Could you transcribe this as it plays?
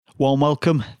Warm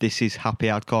welcome, this is Happy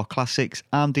Hardcore Classics,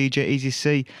 I'm DJ Easy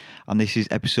C and this is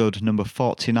episode number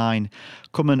 49.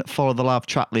 Come and follow the live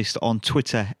track list on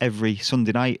Twitter every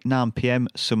Sunday night, 9pm,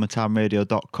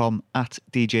 summertimeradio.com at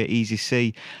DJ Easy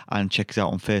C, and check us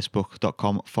out on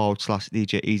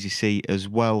facebook.com/DJ Easy C as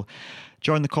well.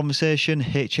 Join the conversation,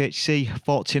 HHC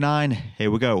 49,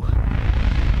 here we go.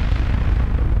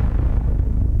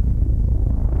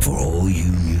 For all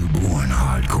you newborn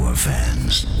hardcore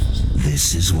fans,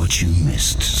 this is what you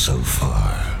missed so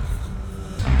far.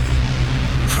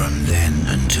 From then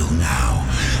until now,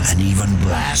 and even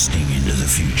blasting into the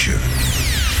future,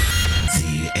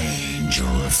 the Angel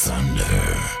of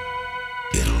Thunder.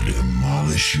 It'll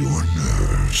demolish your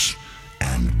nerves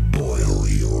and boil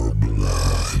your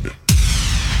blood.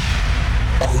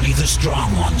 Only the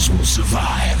strong ones will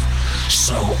survive,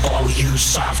 so all you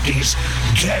softies,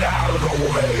 get out of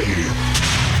the way!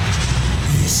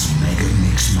 This mega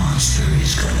mix monster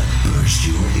is gonna burst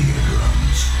your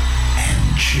eardrums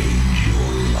and change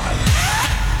your life.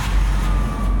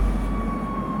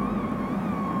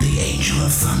 The Angel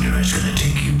of Thunder is gonna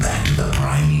take you back to the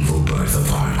primeval birth of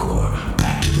hardcore,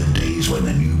 back to the days when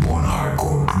the newborn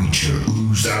hardcore creature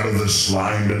oozed out of the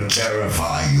slime to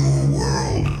terrify your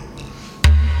world.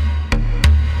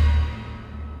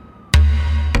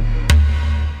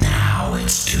 Now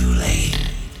it's too late.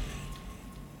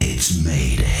 It's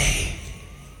Mayday.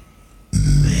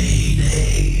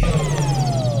 Mayday.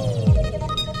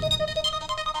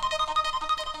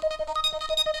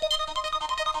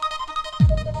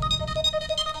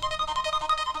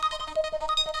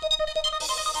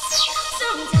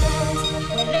 Sometimes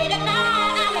when late at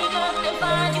night I wake up and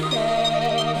find you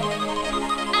there,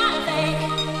 I think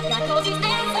God calls you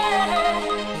answer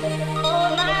all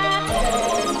my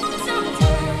prayers.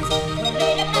 Sometimes when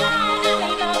late at night I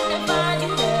wake up and find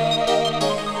you there,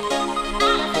 I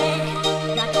think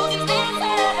God calls you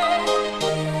answer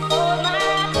all my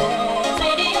prayers.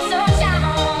 Lady of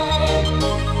sunshine,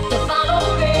 to follow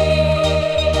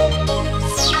grace.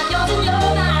 I'm yours and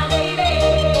you're my baby.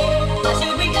 Why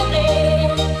should we complain?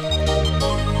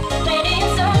 Lady of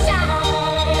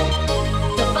sunshine,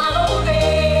 to follow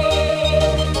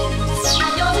grace.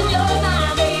 I'm yours and you're my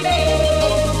baby.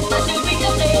 Why should we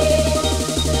complain?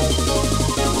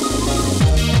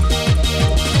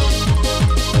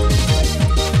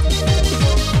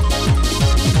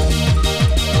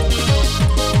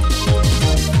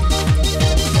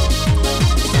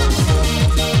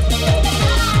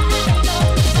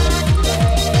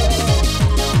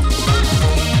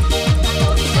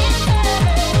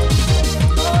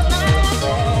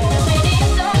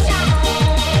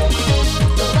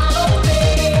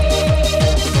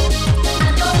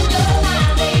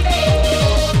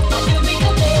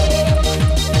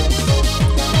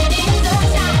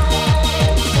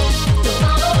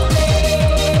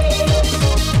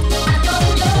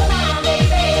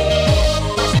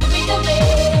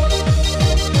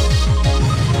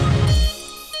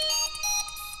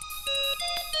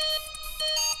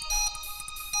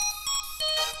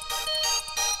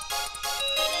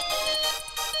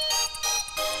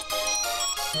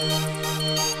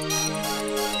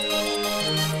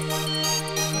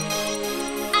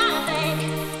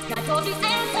 God told you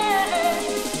answer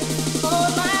all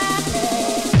my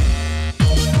prayers.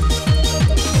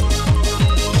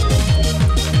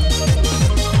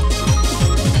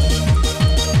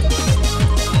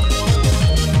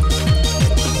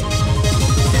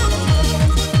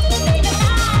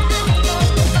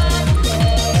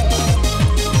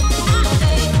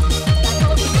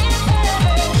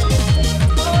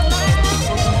 All my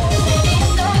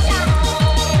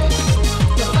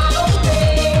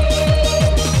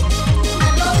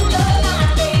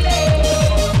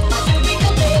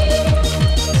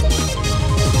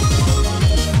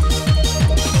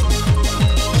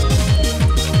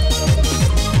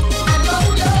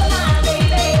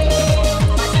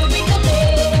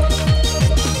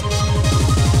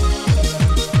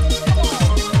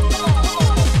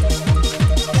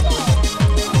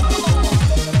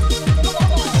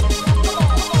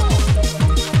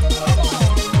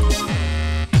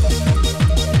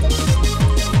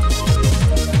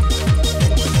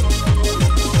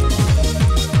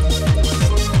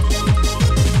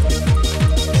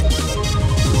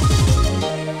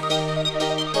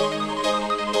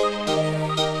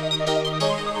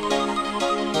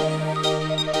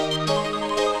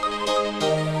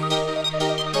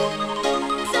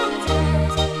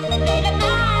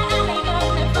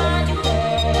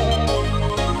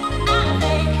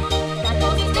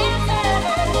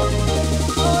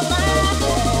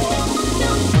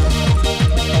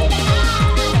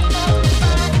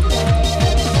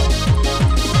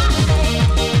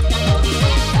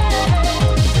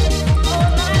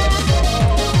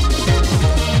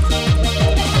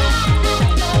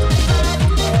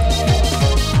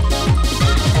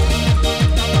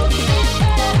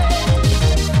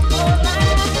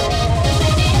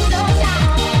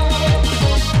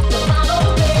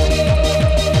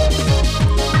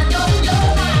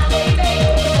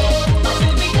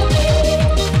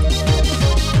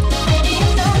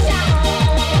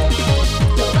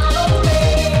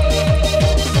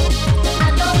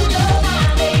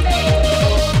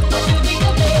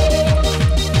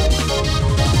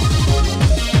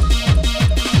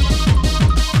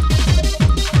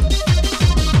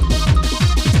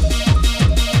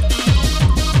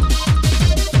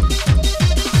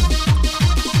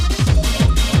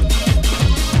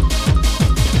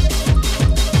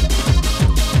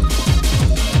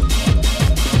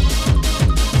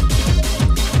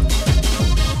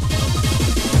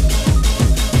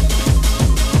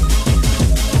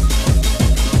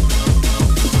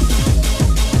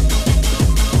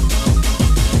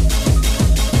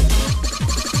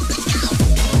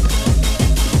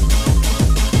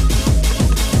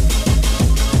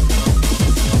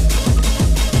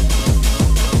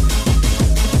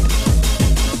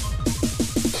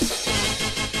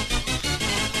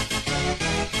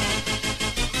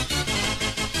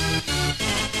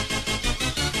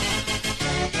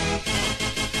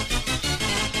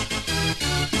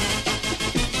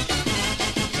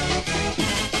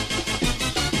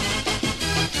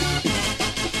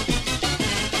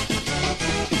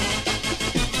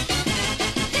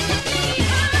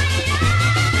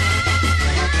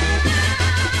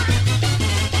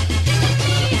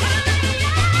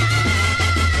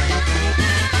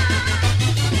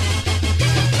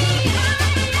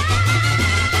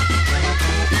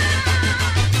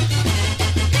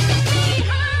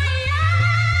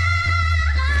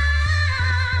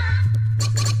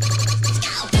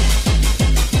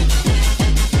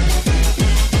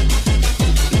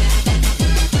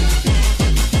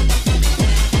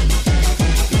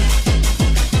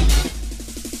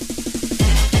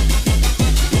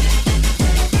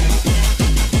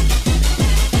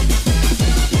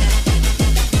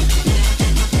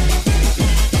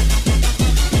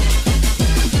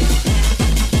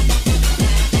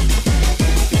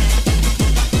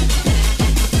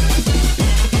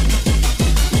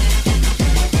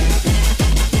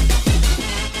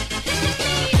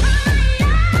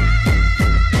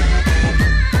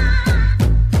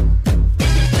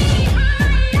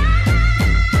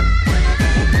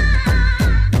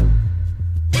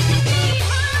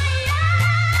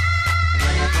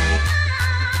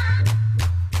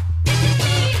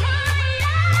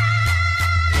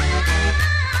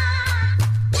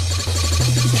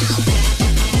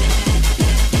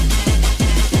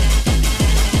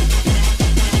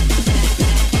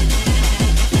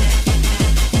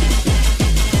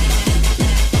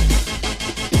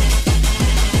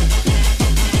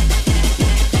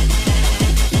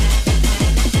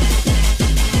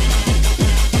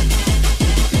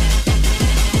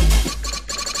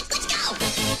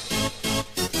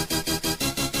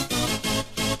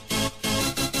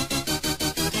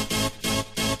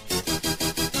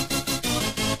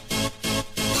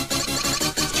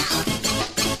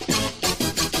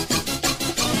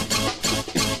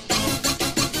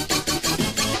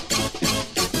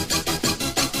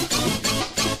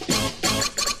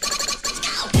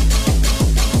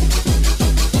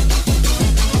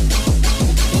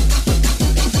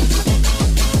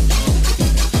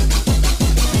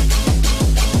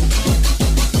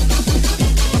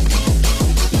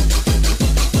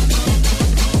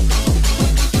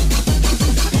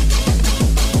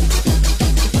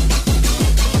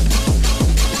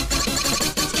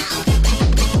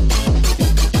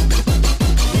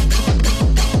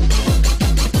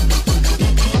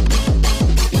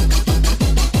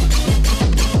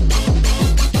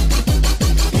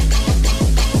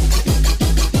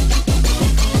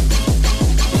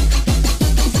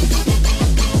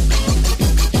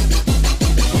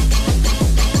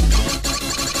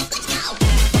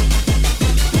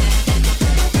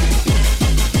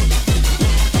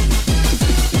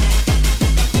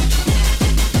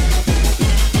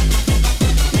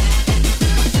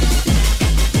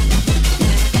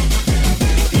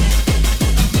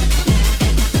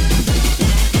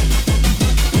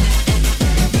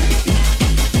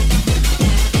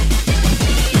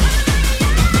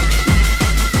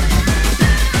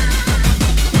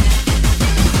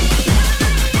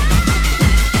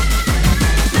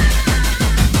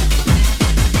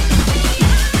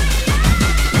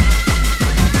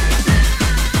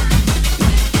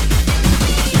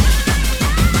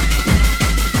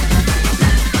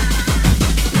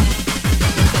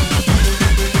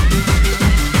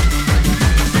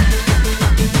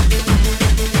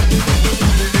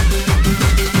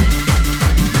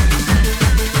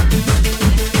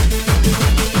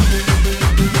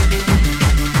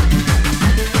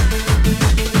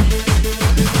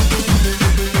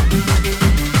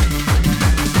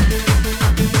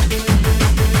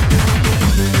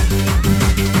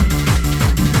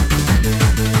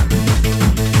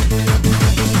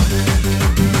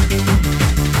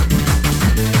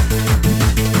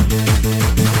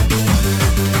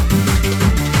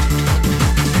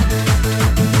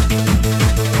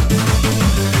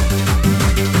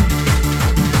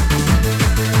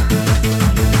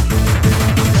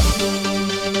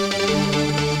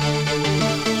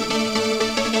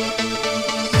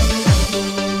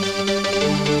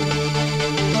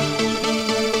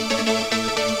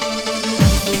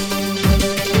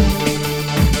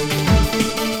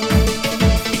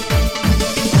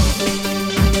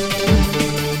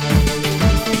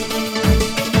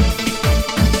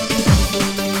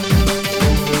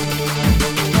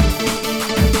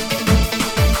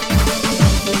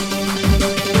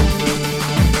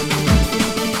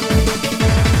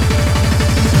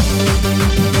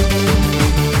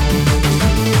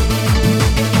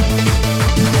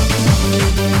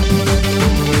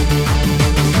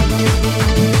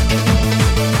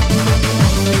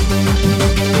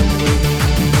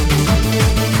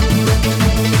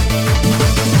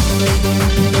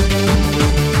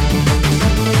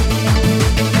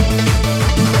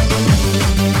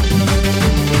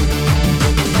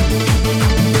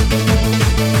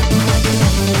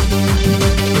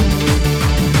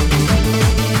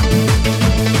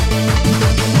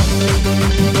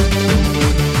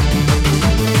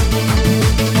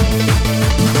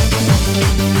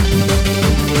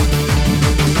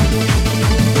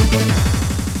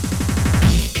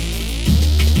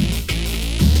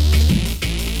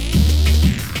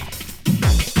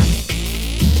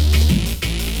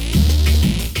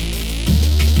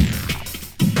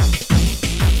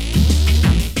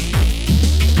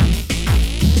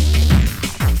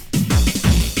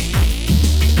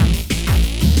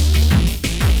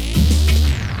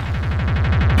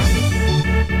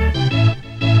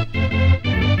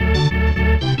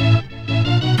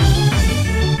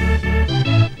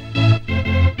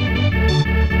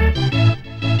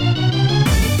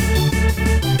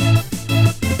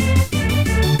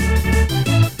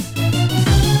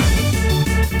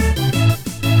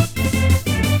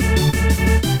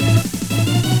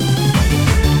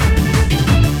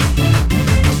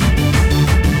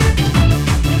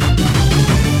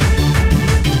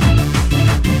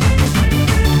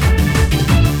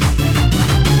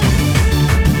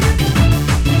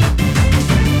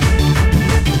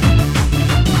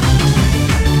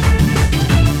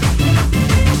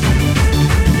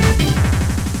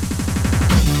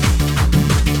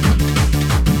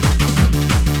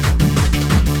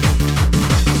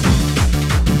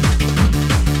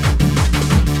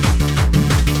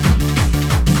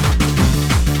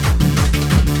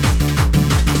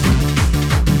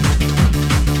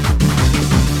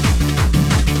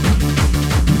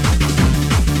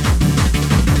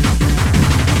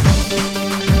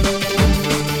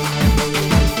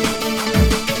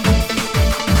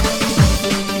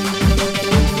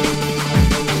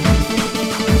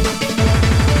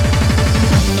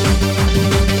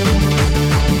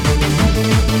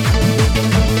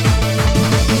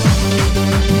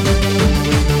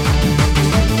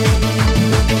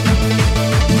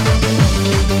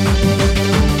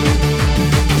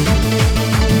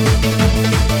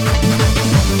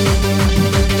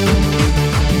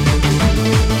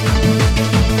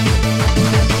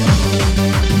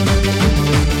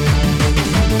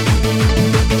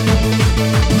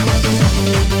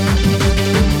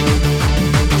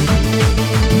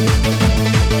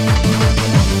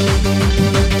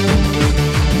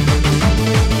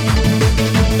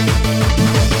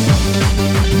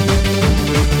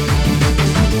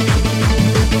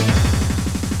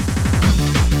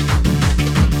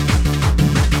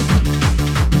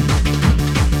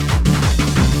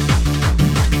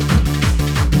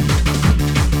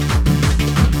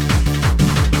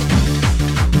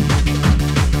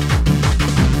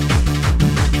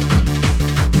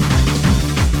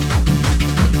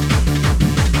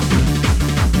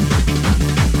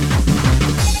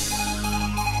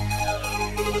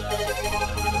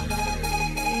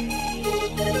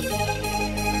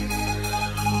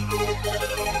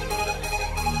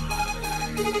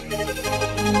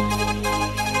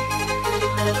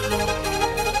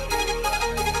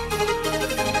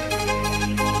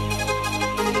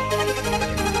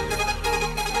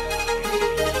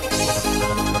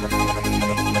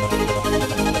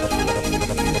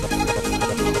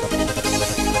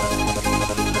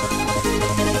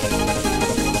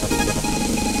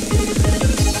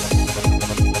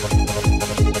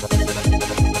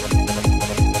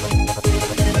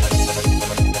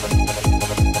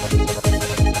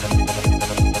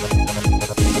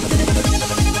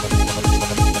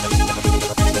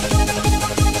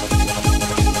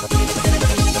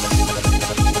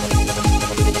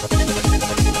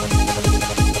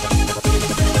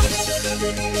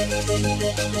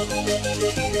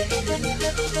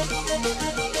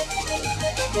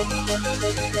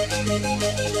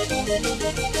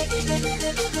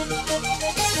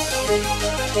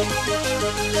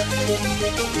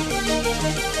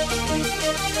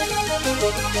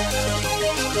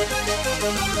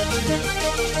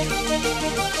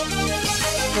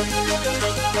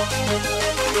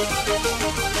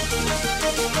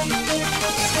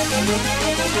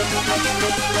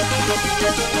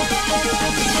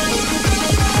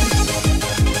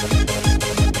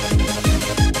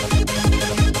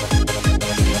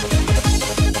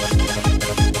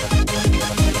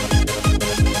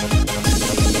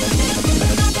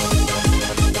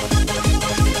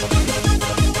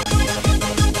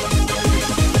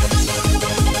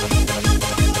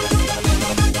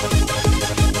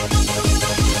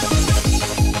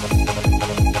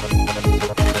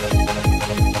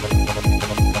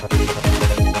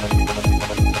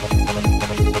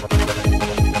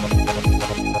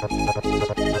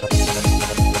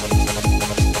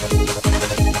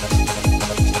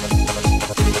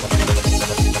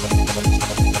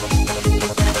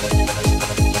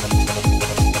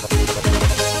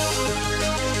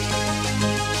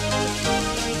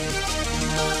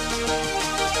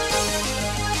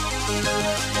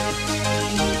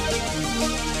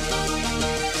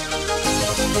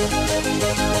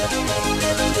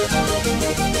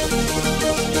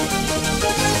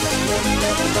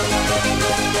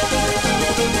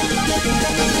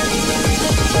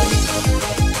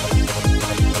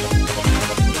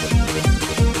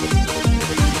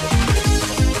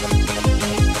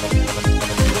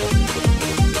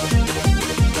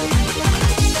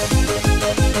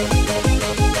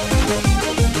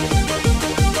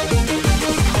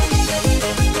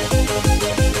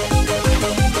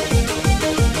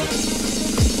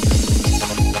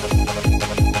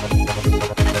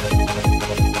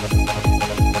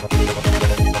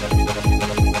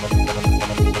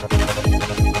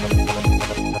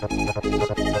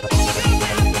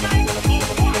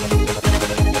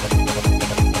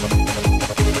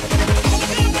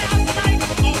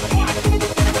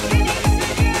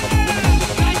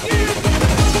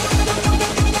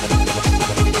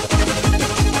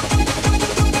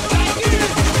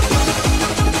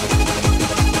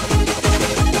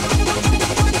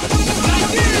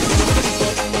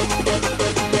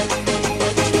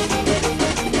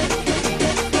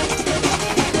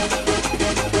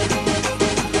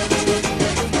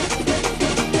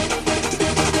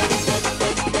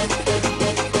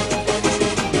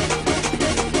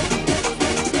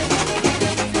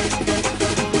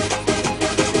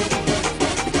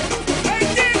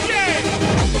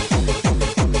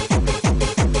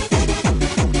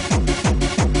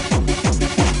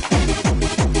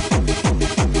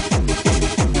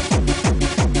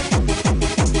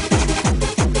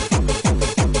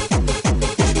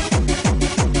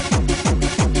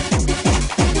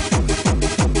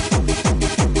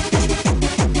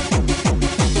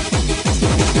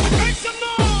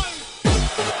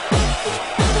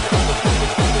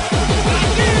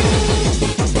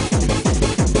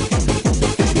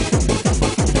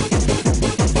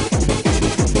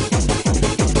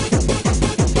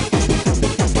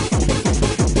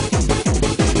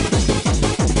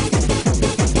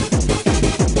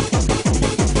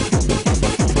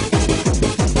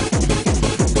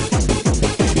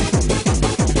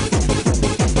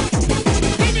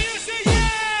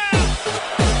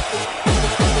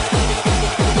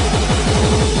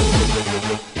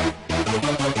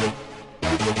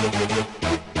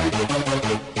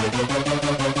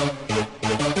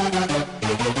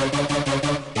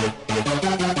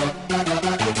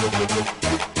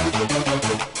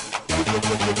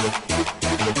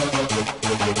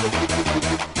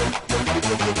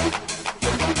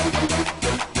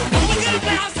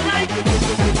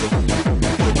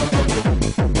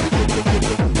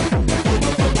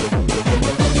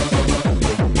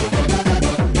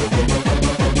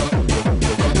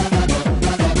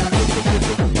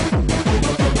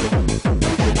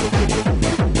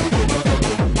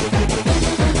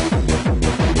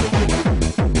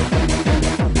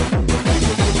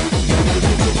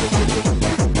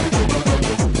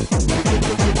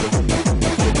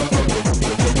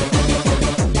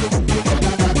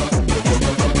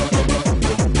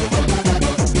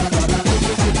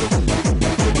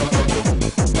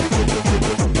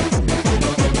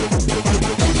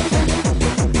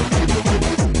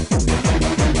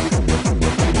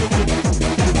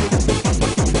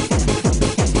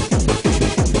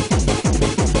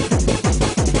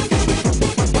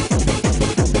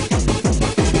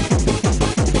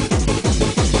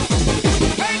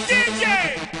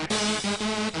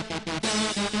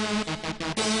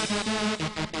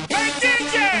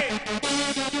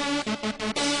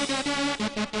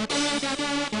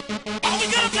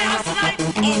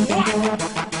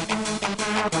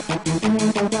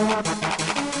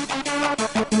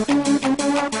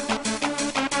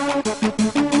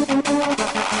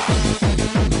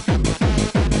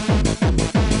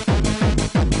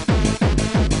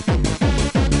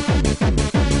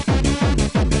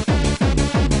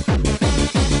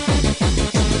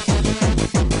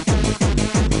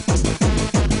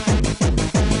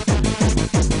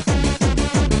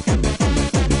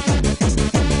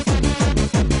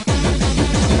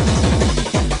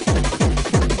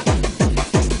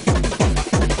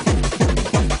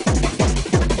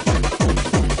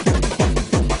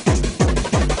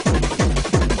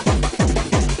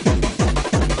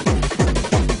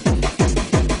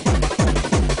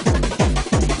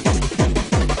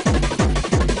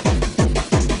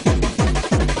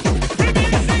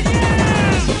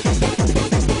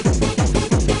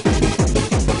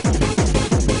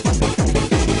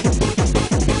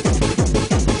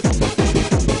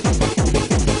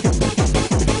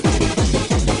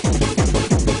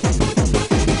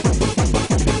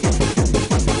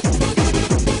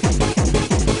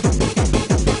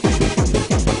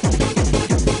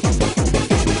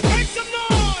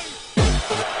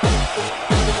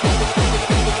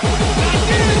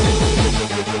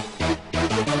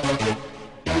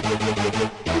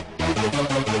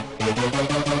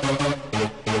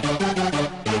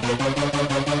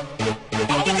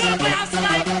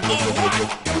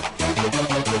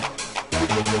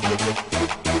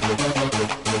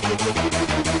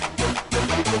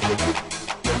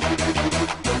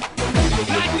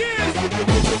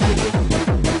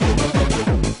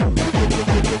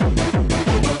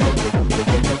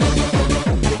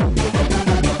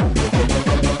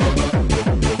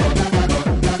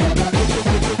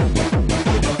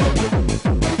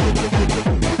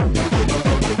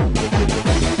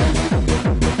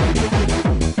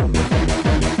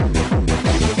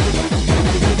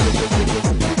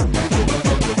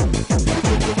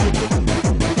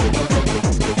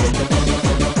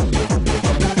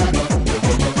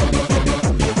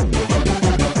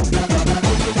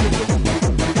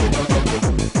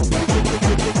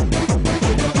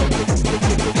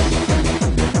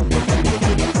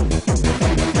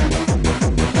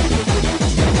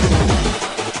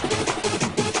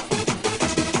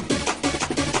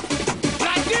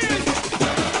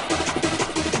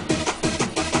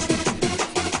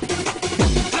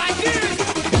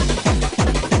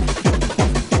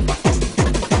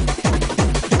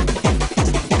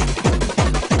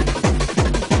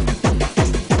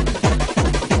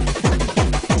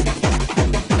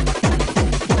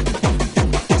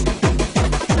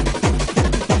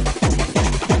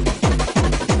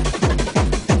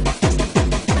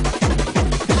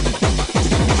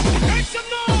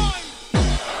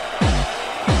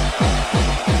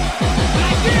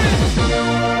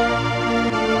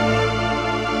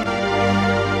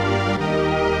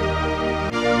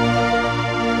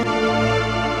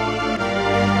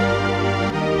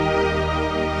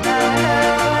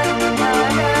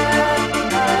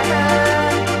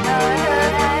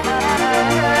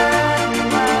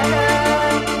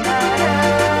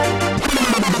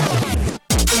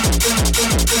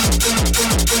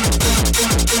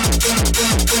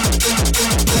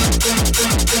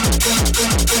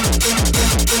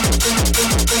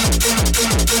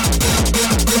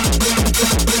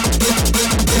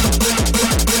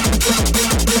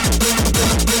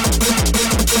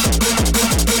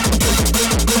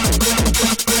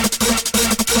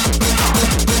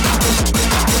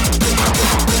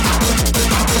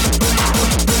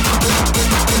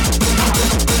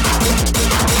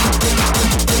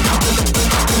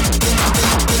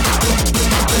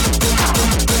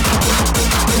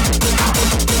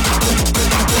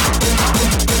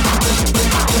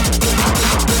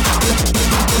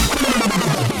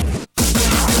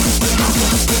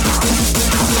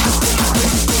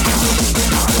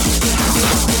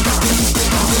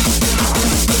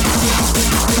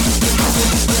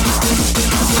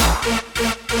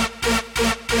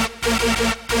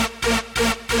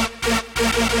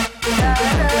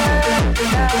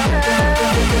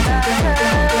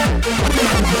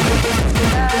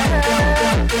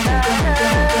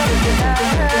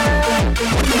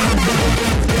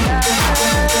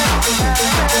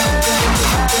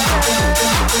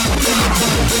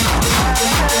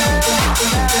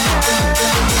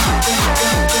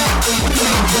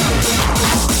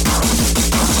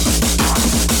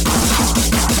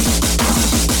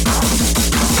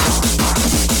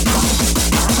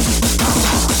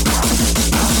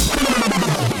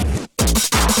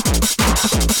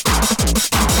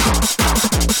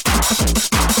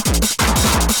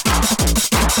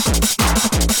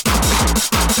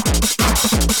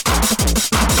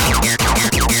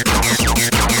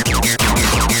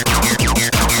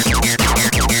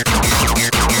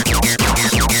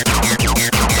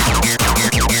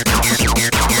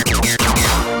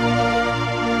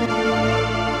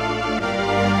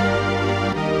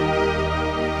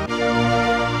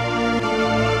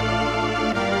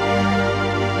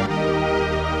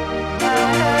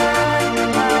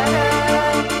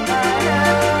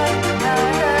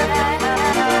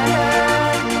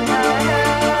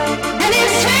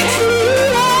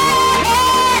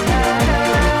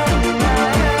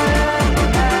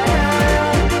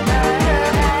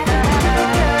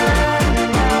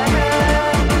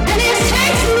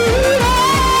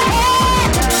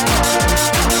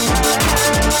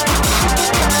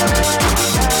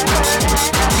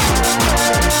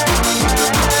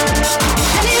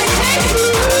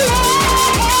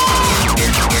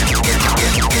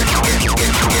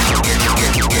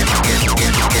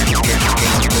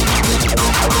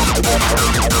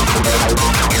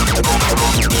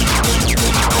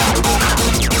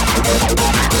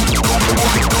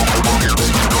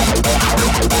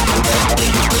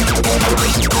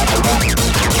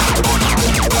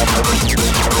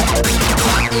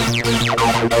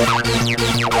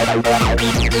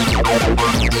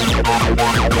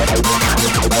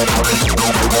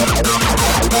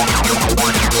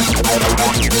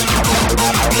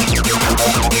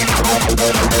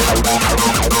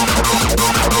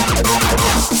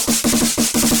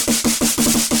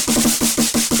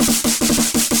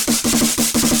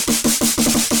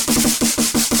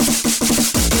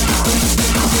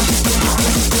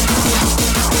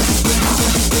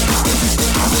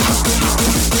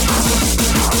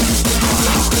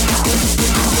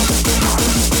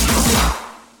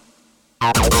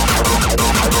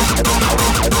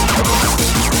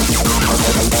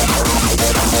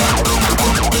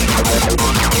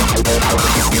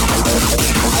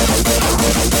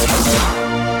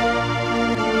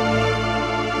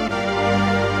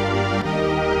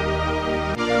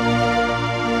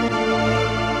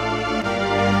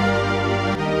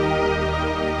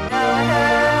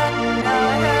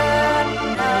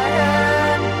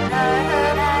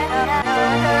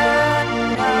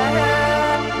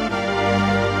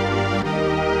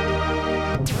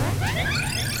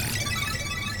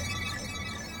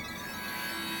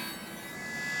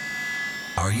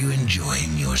Are you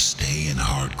enjoying your stay in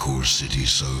Hardcore City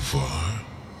so far?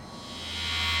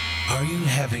 Are you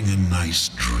having a nice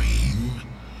dream?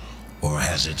 Or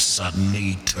has it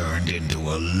suddenly turned into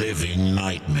a living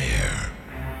nightmare?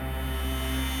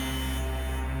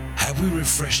 Have we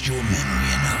refreshed your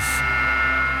memory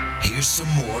enough? Here's some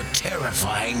more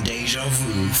terrifying deja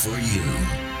vu for you.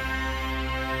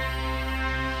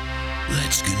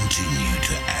 Let's continue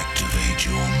to activate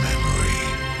your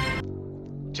memory.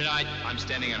 Tonight, I'm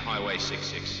standing on Highway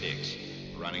 666,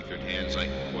 running through towns like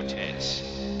Cortez,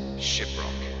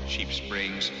 Shiprock, Sheep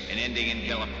Springs, and ending in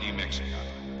Gallup, New Mexico.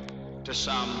 To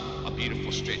some, a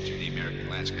beautiful stretch of the American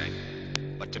landscape,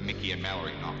 but to Mickey and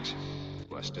Mallory Knox,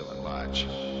 who are still at large,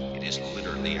 it is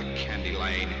literally a candy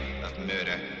lane of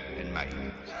murder and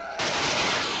mayhem.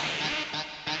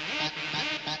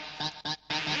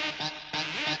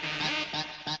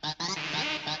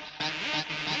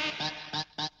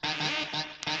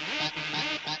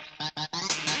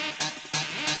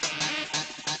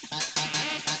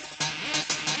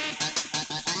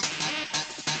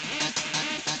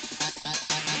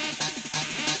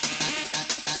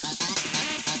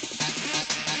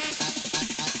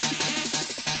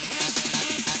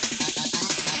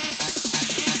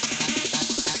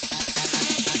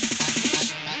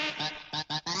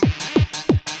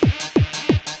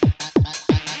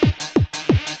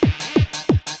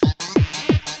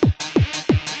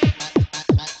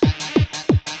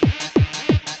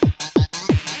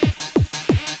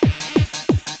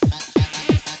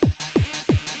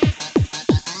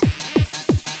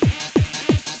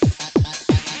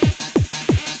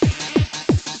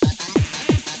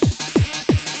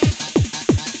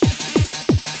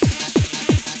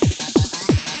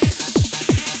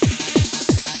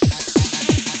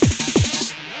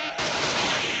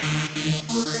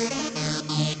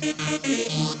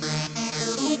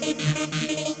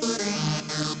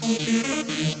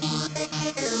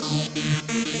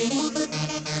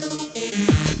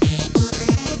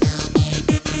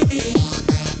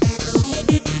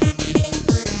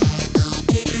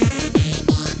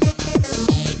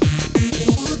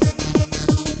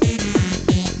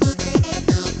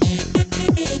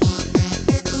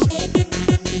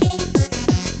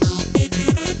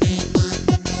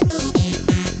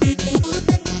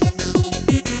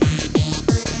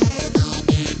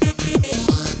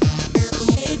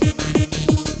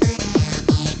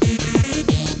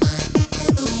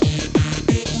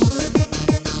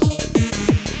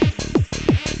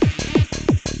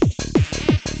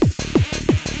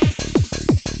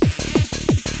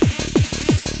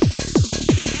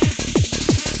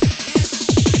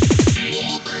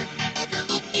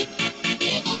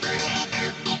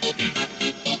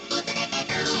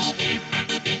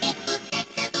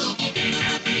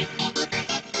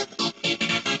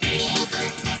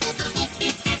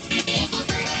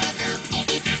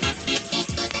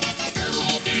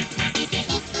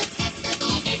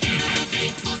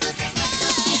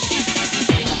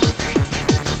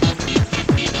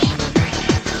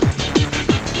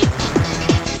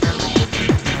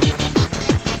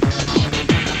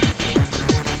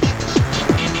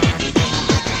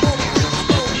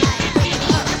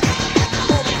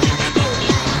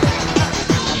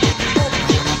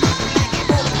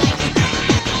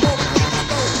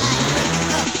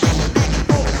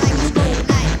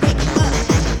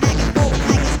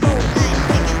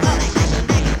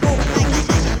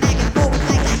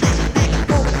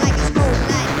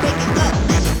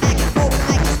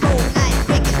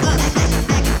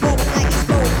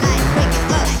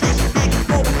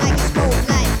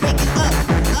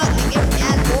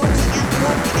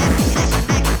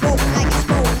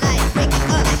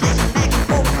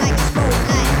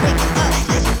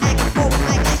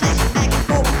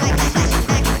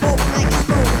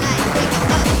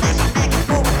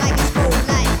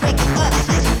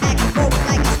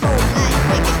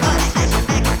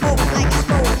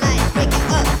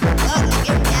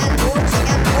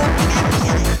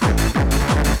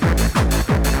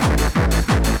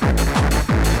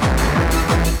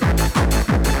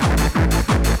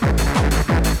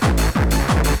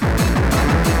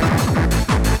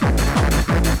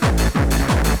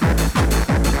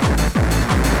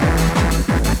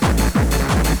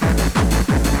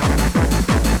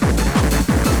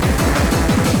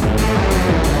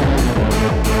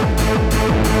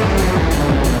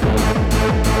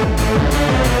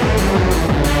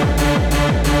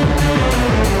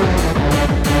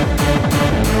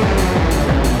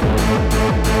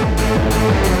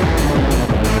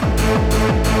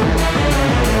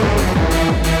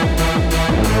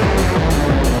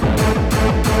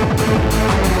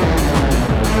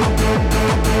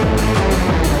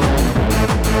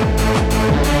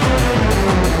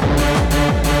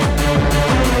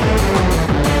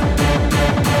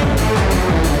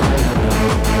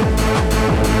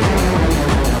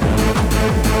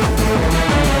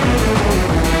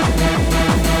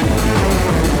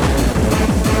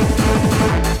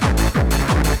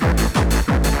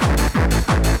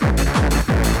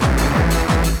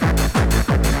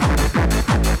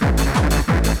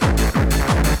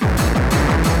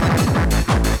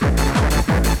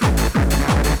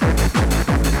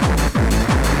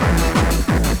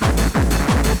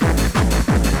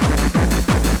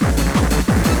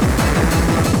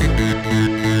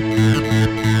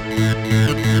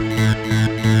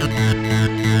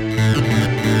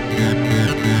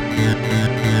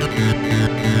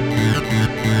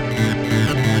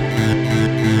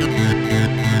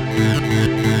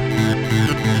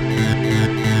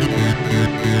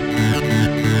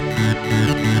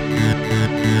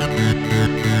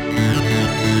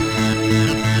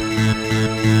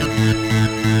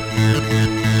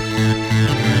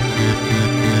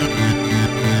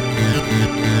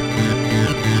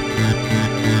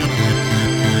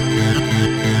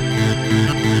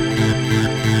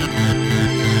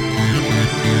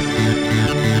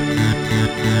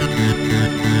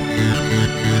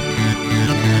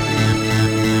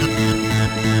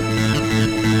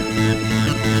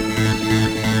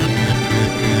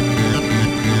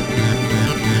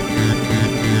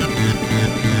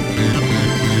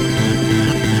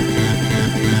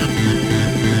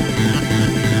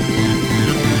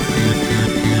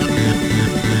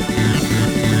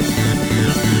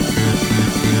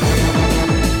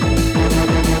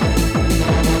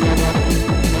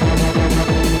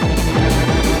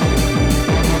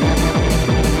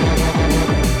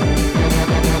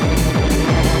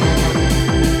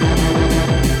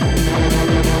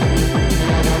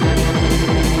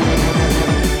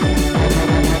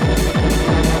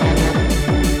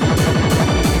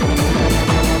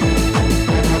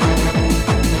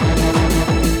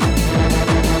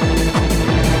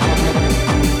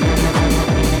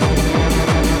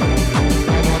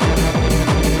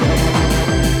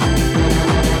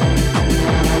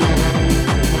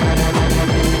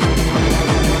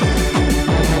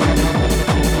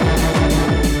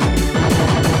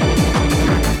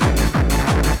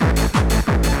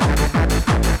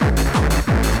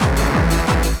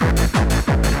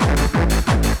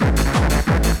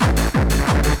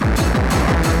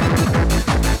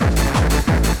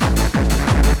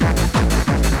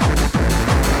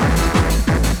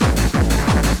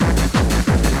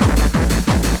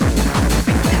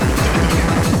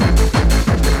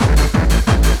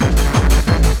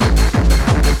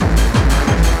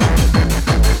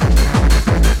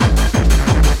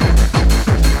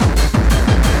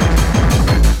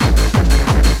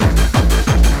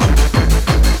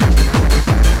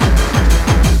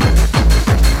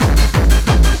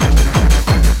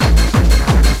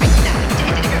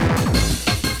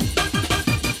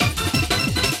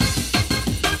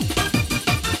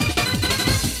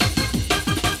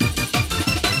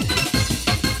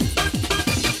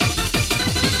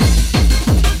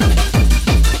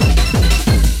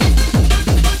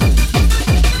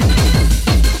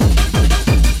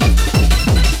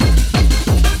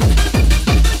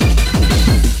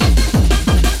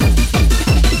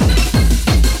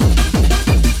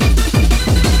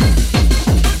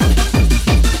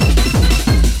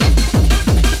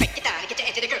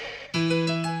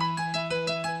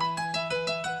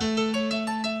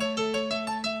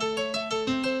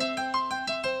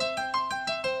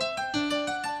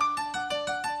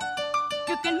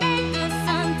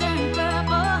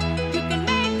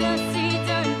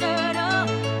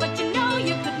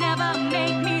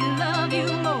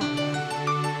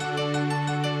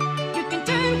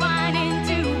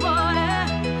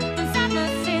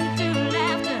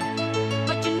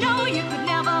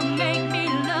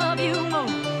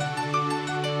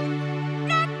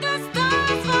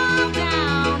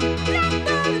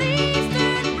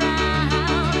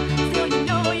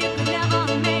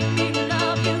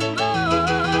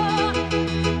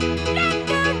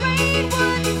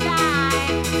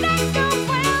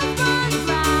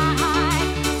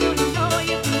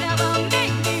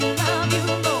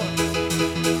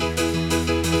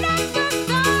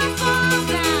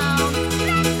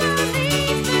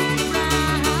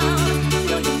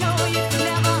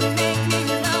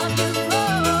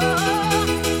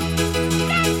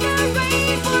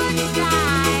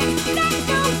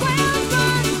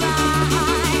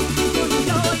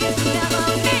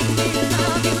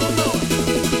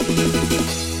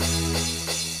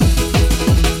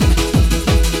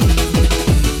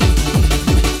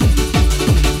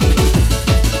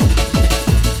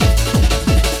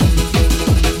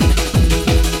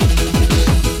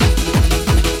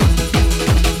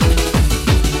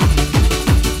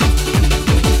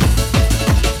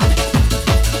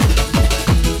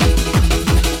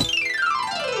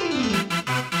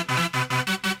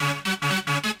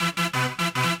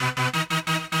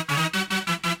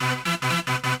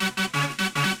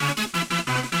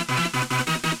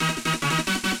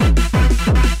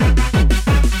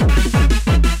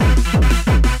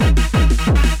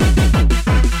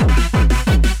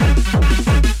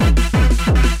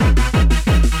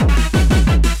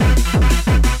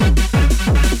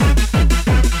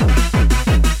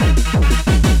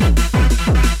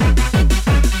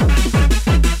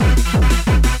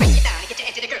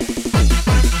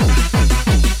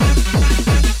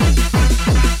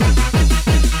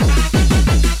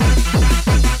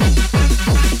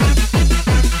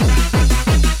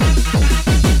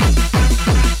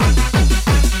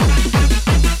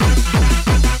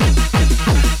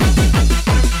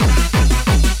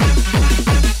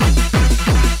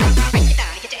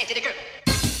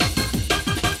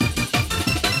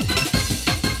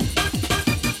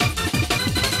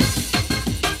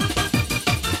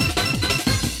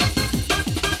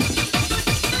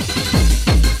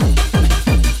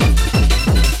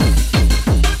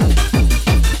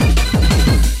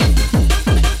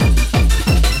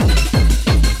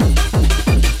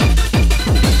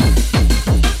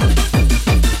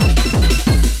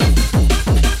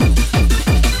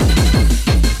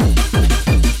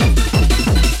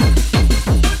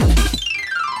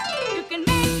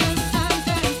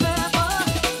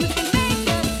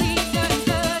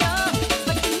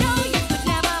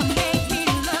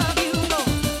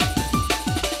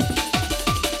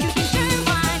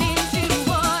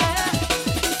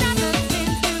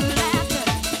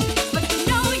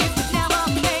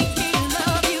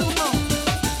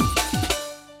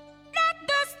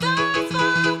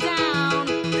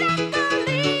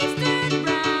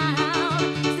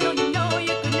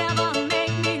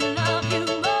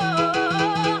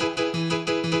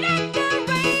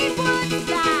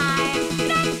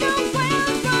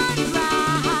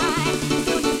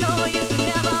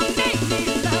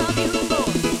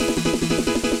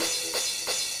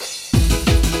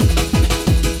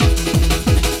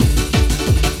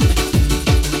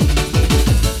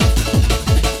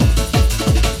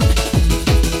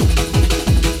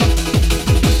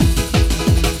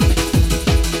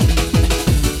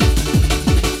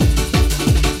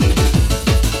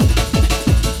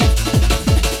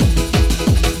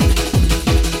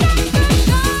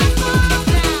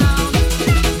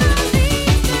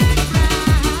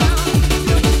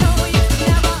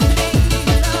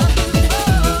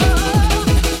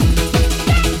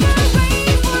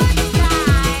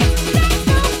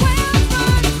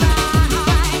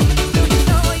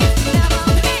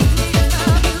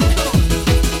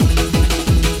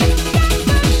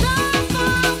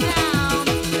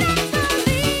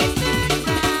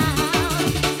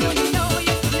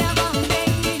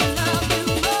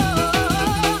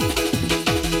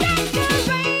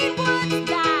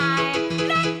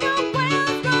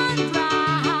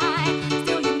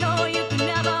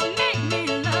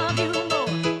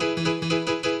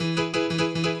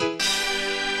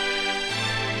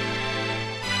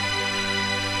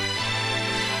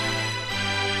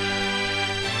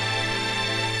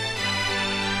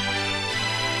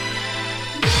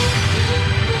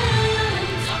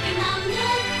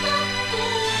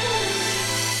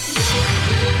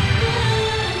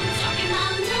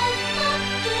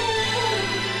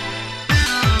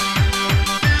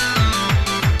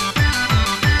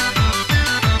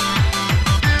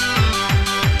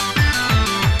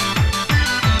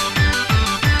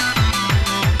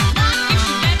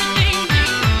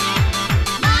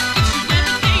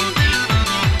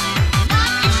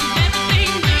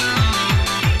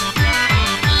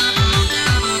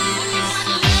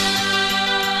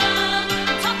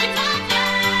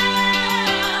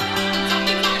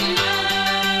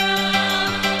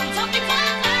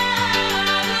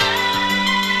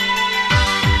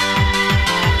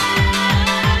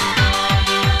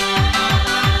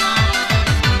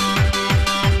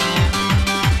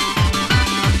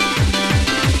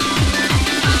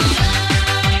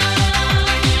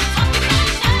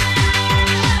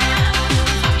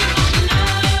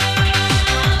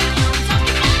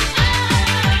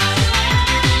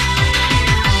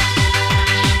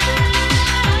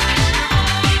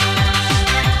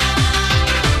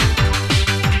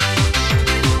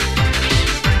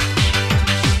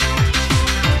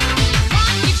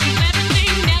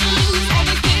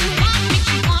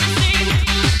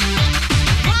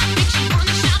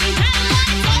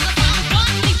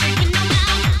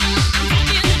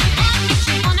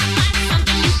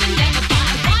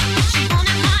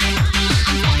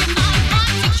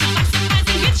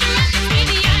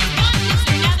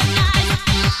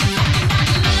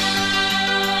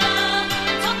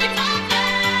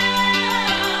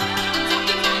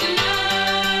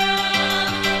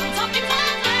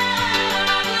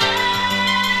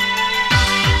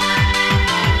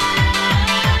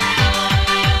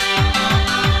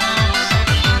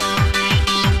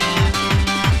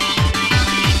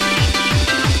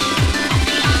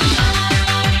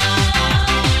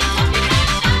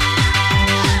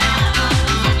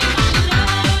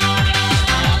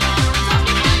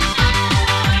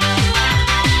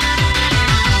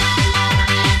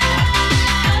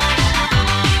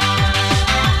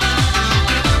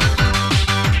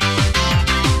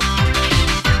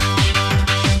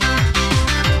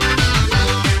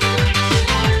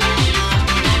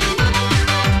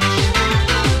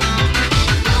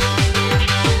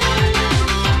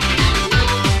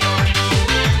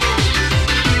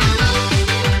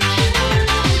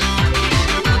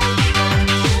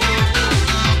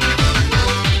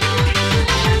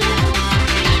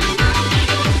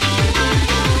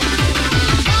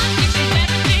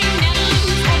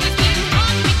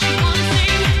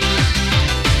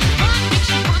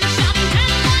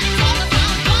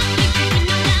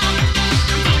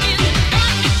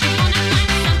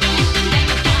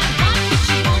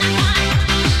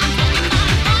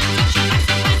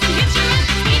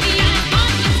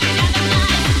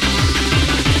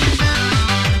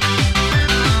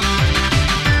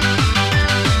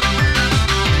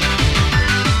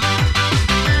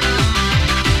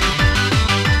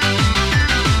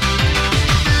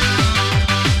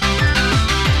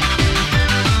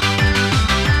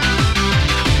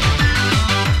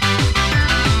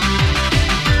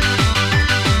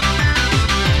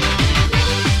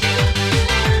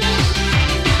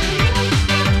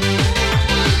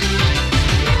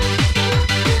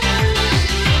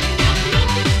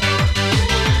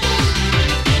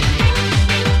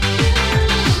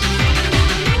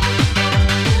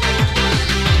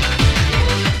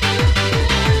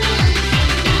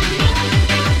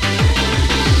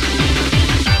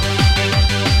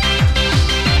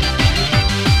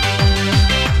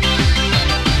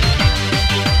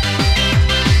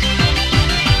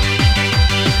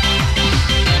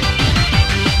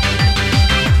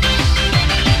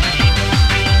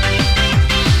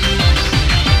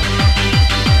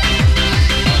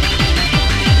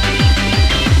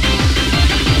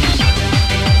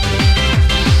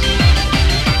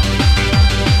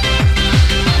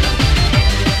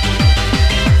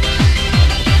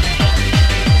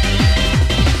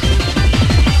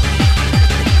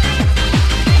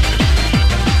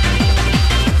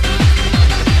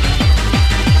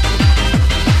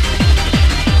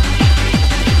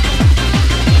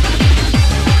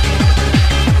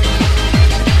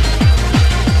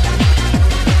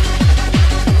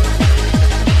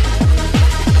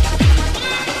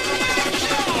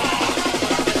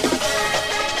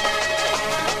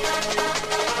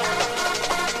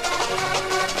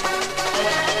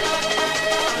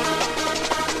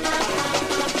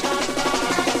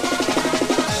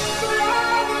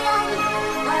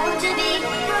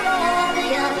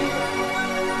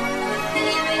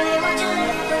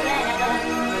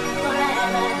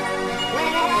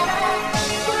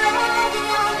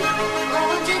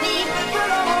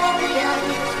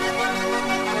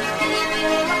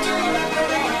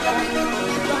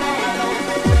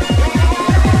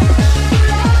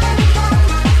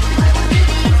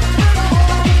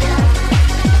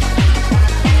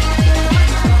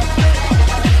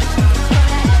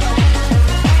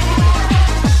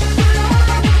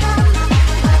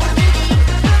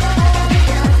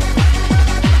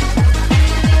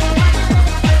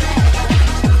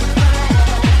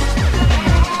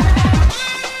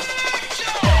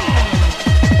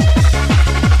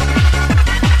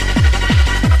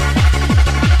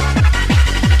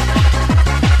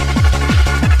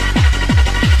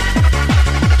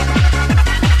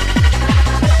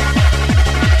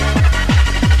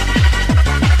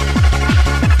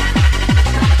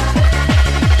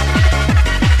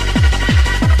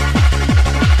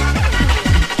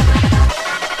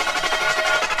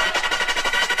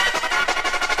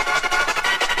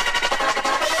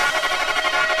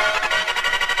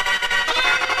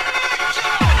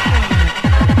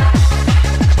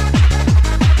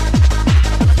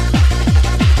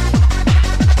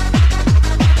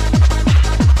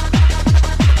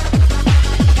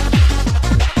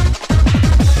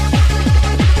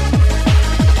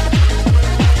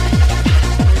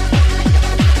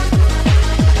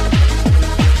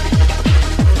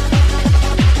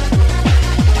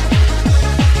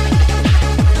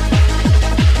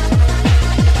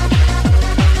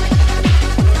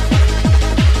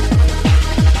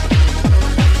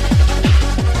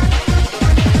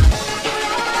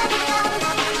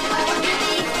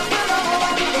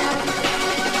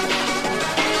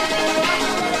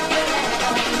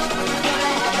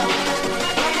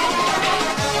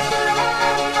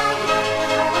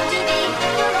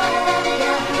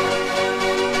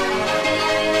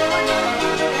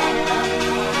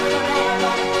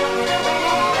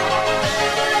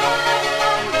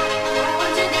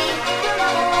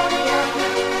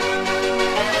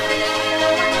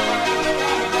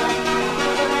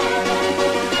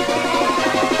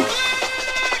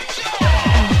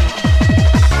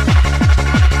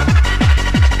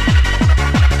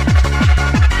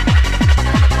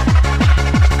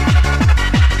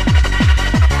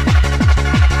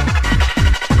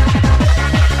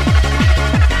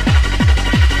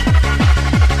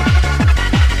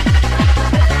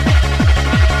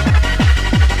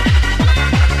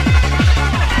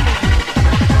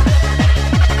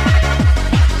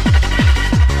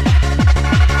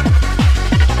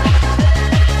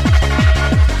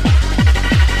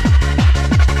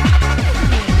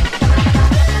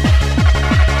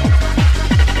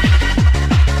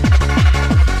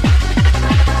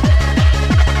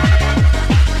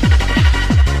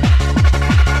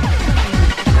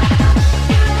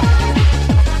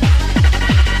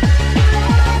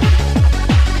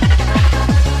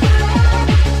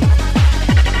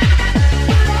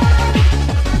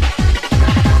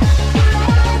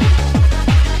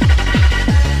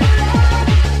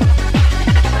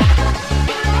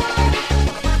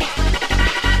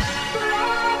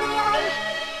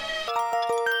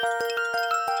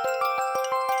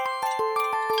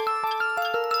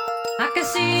 I can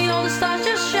see all the stars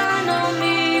just shine on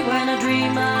me when I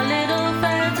dream my little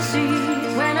fantasy.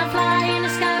 When I fly in the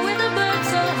sky with the birds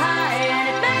so high, and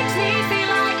it makes me feel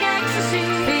like ecstasy.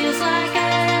 Feels like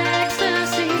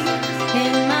ecstasy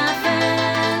in my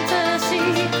fantasy.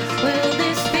 Will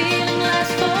this feeling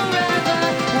last forever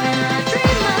when I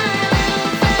dream my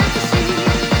little fantasy?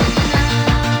 Na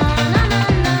na na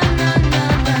na na na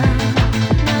na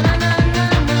na na na na na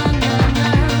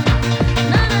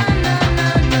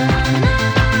na.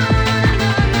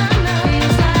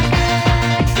 Feels like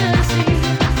ecstasy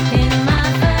in my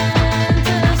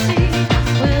fantasy.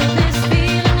 Will this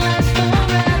feeling last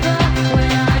forever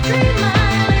when I dream my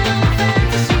little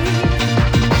fantasy?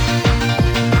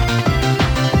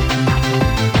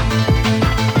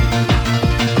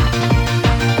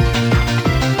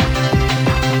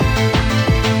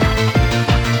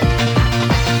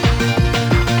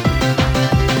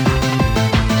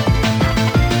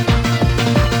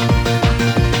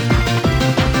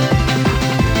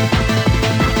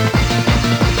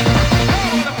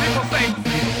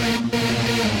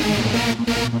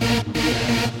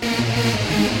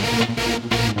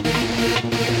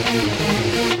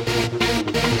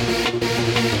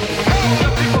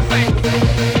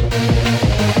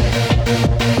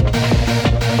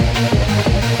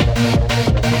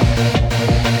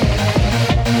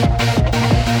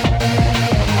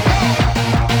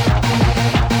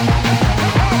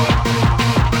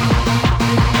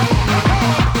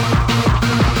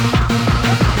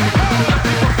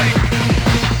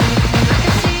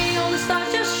 See all the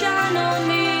stars just shine on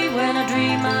me when I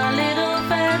dream my little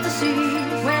fantasy.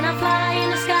 When I fly in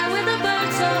the sky with the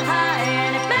birds so high,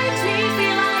 and it makes me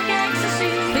feel like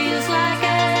ecstasy. Feels like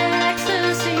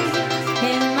ecstasy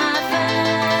in my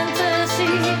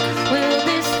fantasy. Will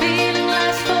this feeling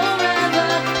last forever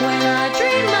when I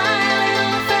dream my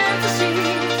little fantasy?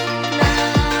 Na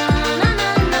na na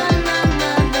na na na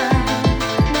na na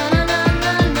na na na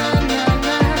na na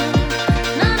na.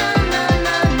 Na na na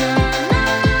na na na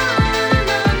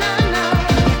na na na.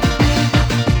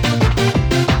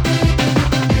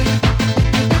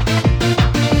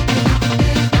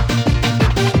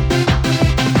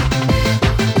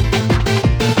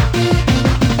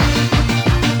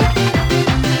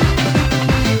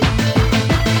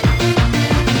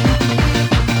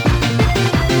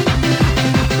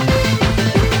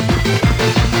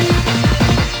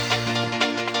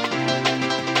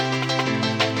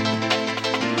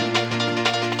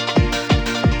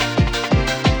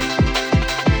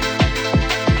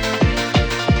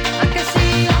 I can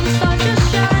see all the stars just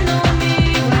shine on me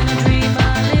when I dream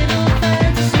my little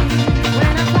fantasy.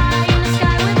 When I fly in the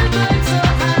sky with the birds so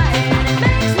high, and it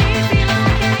makes me feel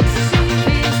like ecstasy.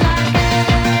 Feels like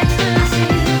ecstasy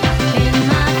in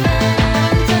my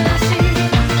fantasy.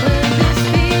 Will this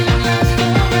feeling last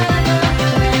forever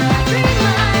when I dream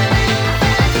my little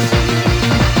fantasy? Na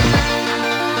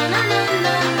na na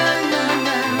na na na na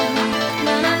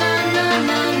na na na na na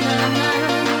na.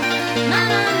 Na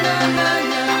na na na na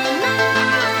na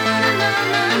na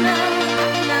na na.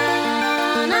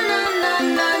 Na na na na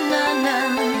na na na.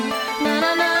 Na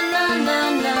na na na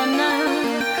na na na.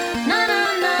 Na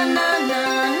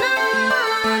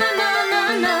na na na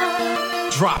na na.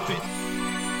 Drop it.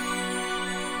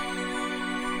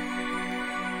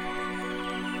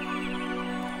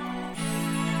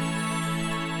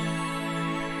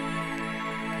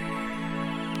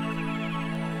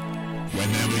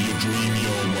 Whenever you dream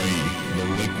your way, the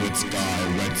liquid sky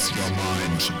wets your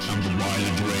mind, and the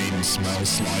wild rain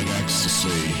smells like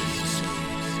ecstasy.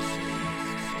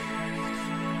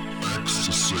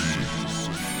 Ecstasy.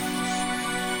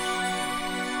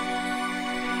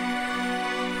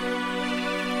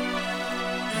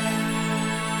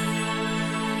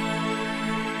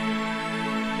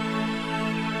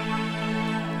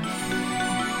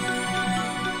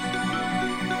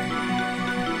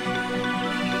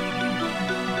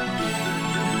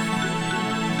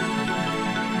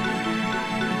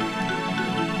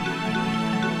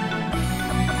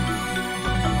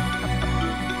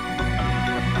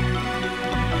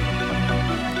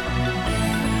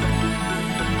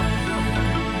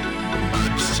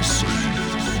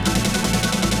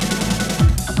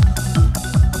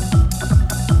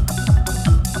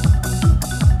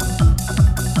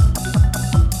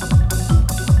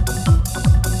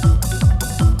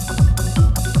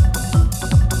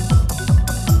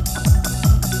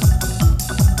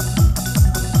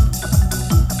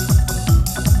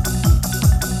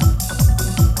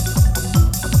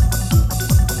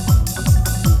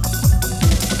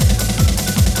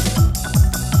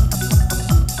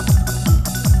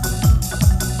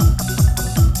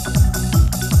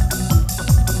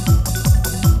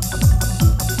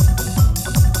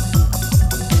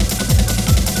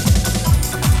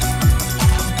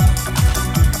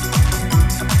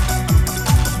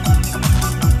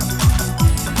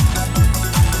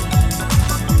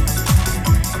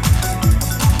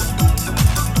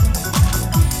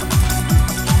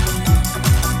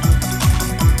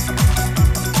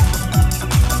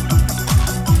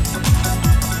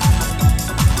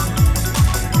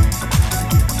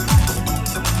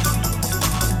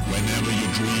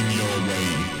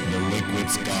 liquid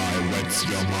sky wets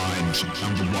your mind,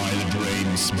 and the wild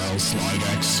brain smells like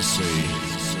ecstasy.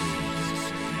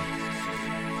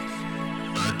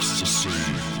 Ecstasy.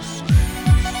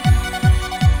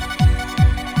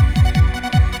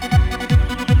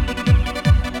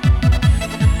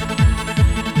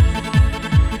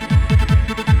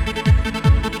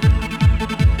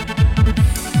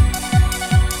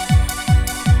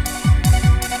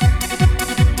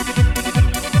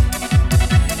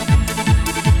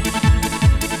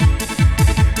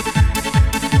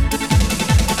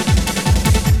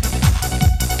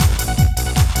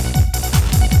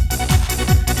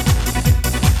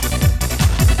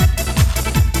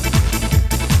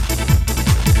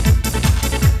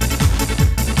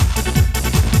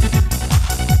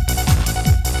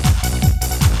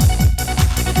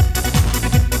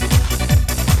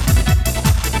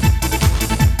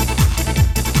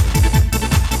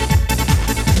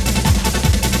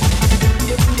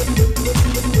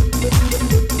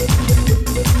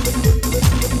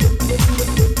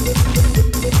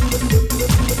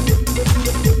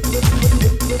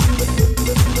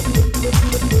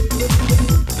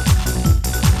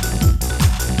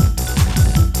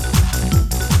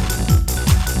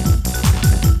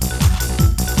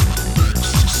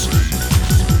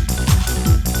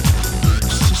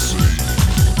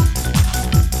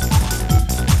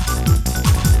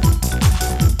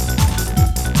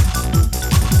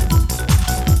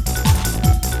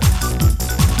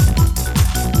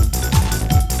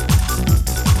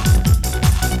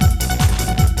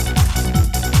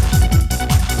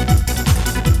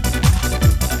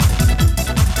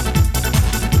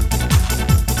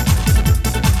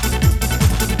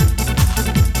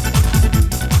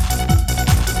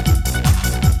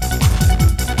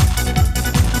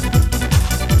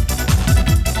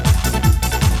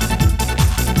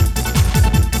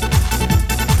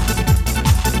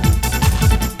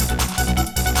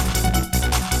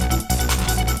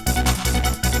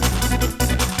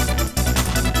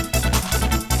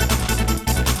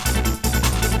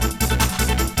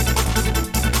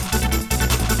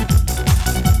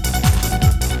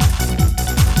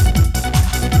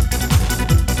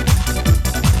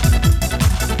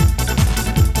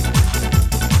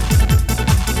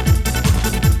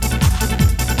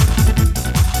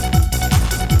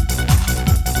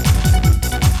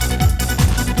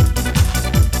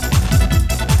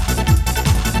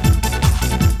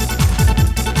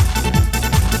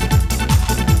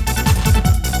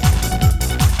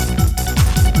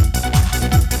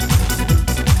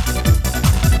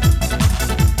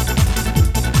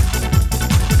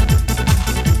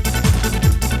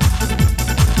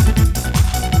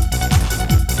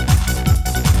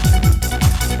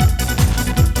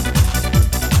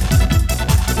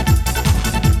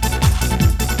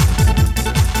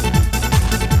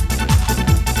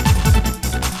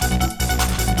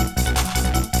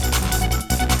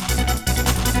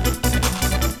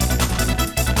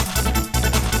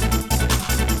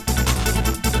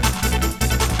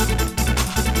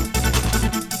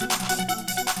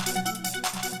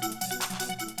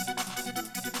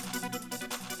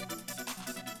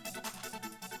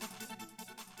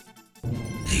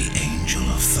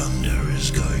 Thunder is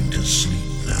going to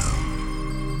sleep now.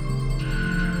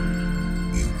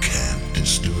 You can't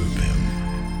disturb him,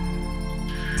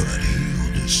 but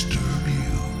he'll disturb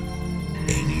you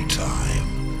anytime,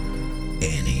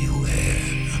 anywhere.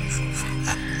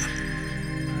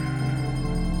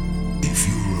 If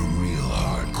you're a real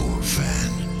hardcore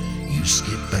fan, you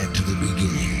skip back to the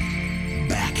beginning,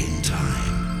 back in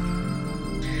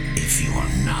time. If you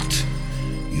are not,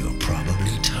 you're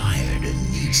probably tired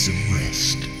and need some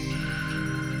rest.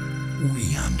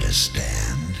 We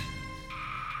understand.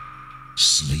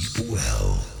 Sleep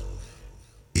well,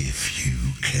 if you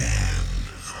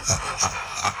can.